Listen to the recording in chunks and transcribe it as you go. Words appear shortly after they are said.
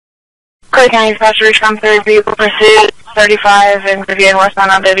Clay County Dispatcher, reach from 3rd vehicle pursuit 35 and Vivian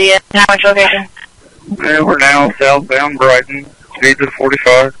westbound on Vivian. How much location? Yeah, we're now southbound Brighton, speed of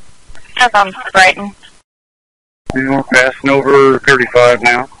 45. Southbound Brighton. And we're passing over 35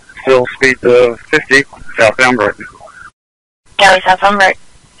 now, still speed of 50, southbound Brighton. Cali southbound Brighton.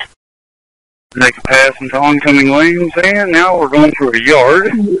 Make a pass into oncoming lanes, and now we're going through a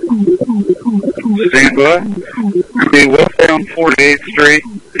yard. Stand by. Be westbound 48th Street.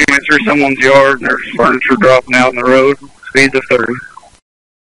 You went through someone's yard, and there's furniture dropping out in the road. Speeds of 30.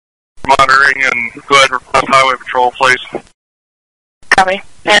 Monitoring and go ahead and request highway patrol, please. Copy.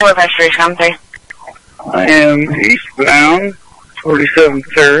 And we're past reach from 3. I am eastbound 47th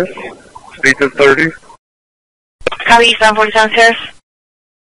Terrace. Speeds of 30. Copy, eastbound 47th Terrace.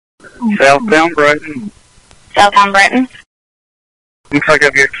 Southbound Brighton. Southbound Brighton. Looks like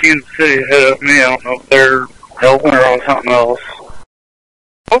I've got Kansas City ahead of me. I don't know if they're helping or on something else.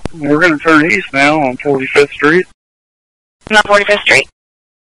 Oh, we're going to turn east now on 45th Street. Not 45th Street.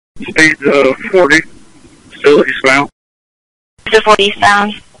 Speeds of 40. Still eastbound. Just 40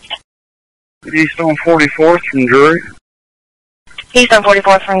 eastbound. East on 44th from Drury. East on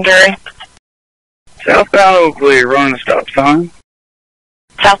 44th from Drury. Southbound Oakley, running a stop sign.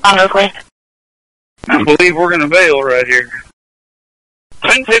 Southbound Oakley. I believe we're going to bail right here.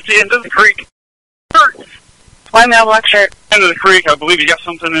 1050 into the creek. White male, black shirt. Into the creek. I believe he got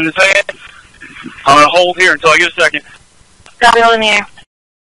something in his hand. I'm going to hold here until I get a second. Copy, hold in the air.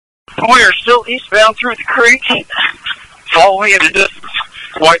 We are still eastbound through the creek. Following in the distance.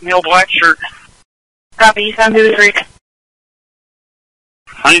 White male, black shirt. Copy, eastbound through the creek.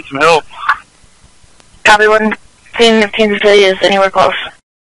 I need some help. Copy, wouldn't seeing if Kansas City is anywhere close.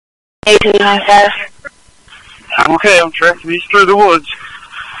 829 status. I'm okay. I'm tracking east through the woods.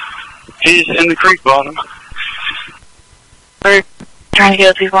 He's in the creek bottom. We're trying to get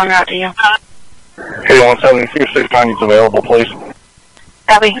those people en route to you. 170-269 is available, please.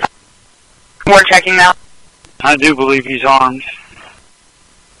 Copy. We're checking now. I do believe he's armed.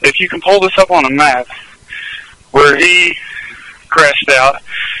 If you can pull this up on a map, where he crashed out,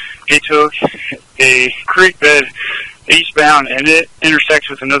 he took a creek bed eastbound and it intersects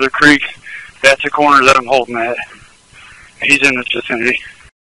with another creek. That's the corner that I'm holding at. He's in this vicinity.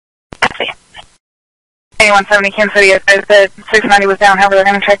 Copy. 8170 Kansas City, I said 690 was down, however they're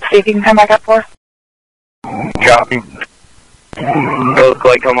going to check to see if you can come back up for us. Copy. Both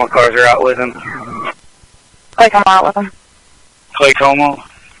Clay Como cars are out with him. Clay, come out with them. Clay Como,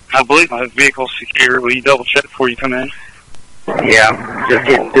 I believe my vehicle's secure. Will you double check before you come in? Yeah, just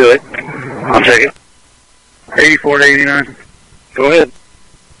getting to it. I'll check it. 84 to 89. Go ahead.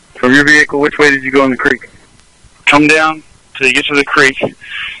 From your vehicle, which way did you go in the creek? Come down till you get to the creek,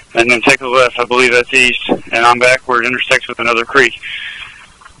 and then take a left. I believe that's east, and I'm back where it intersects with another creek.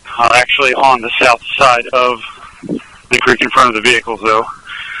 Actually on the south side of the creek in front of the vehicles, though.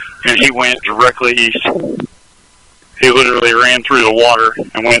 And he went directly east. He literally ran through the water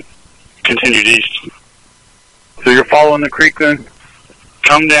and continued east. So you're following the creek then?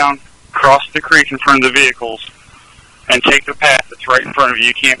 Come down, cross the creek in front of the vehicles, and take the path that's right in front of you.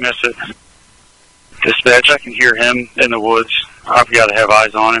 You can't miss it. Dispatch, I can hear him in the woods. I've got to have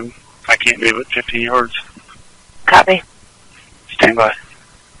eyes on him. I can't be but 15 yards. Copy. Stand by.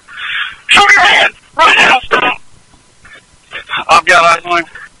 Shoot your hand! Right now, stop! I've got eyes on him.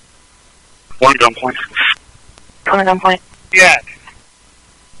 One gunpoint. One gunpoint. Yeah.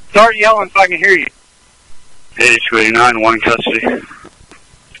 Start yelling so I can hear you. 8289, one in custody.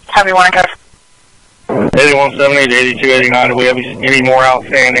 Copy, one in custody. 8170 to 8289, do we have any more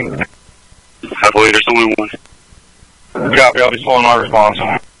outstanding? I believe there's only one. Copy, I'll be slowing my response.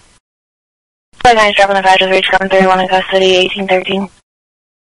 Clay County dropping the badges, reach coming 31 in custody, 1813.